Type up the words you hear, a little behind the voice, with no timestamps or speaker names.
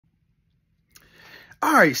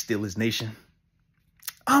All right, Steelers Nation.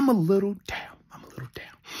 I'm a little down.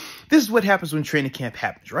 This is what happens when training camp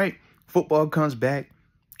happens, right? Football comes back.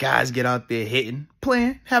 Guys get out there hitting,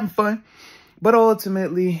 playing, having fun. But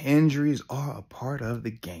ultimately, injuries are a part of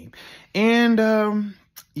the game. And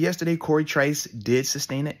yesterday, Cory Trice did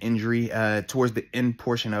sustain an injury towards the end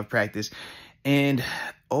portion of practice. And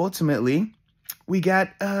ultimately, we got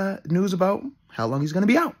news about how long he's going to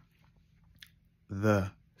be out. The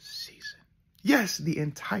season. Yes, the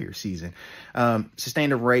entire season.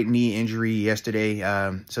 Sustained a right knee injury yesterday.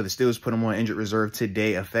 So the Steelers put him on injured reserve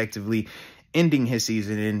today, effectively ending his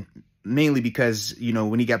season. And mainly because, you know,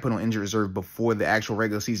 when he got put on injured reserve before the actual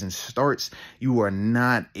regular season starts, you are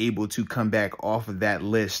not able to come back off of that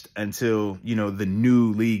list until, you know, the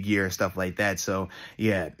new league year and stuff like that. So,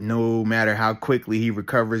 yeah, no matter how quickly he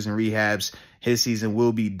recovers and rehabs, his season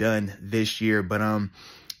will be done this year. But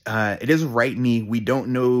it is a right knee. We don't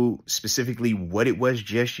know specifically what it was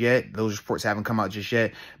just yet. Those reports haven't come out just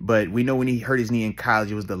yet. But we know when he hurt his knee in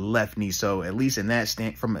college, it was the left knee. So at least from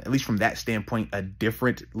that standpoint, a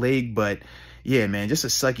different leg. But yeah, man, just a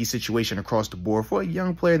sucky situation across the board for a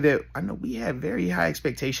young player that I know we had very high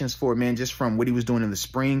expectations for, man, just from what he was doing in the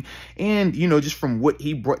spring and, you know, just from what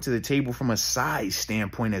he brought to the table from a size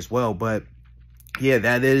standpoint as well. But yeah,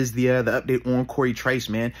 that is the update on Cory Trice,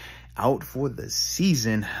 man. Out for the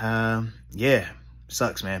season. Yeah,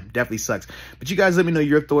 sucks, man. Definitely sucks. But you guys let me know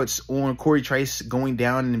your thoughts on Cory Trice going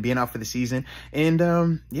down and being out for the season.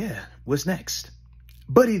 And yeah, what's next?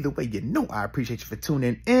 But either way, you know I appreciate you for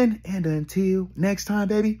tuning in. And until next time,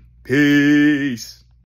 baby, peace.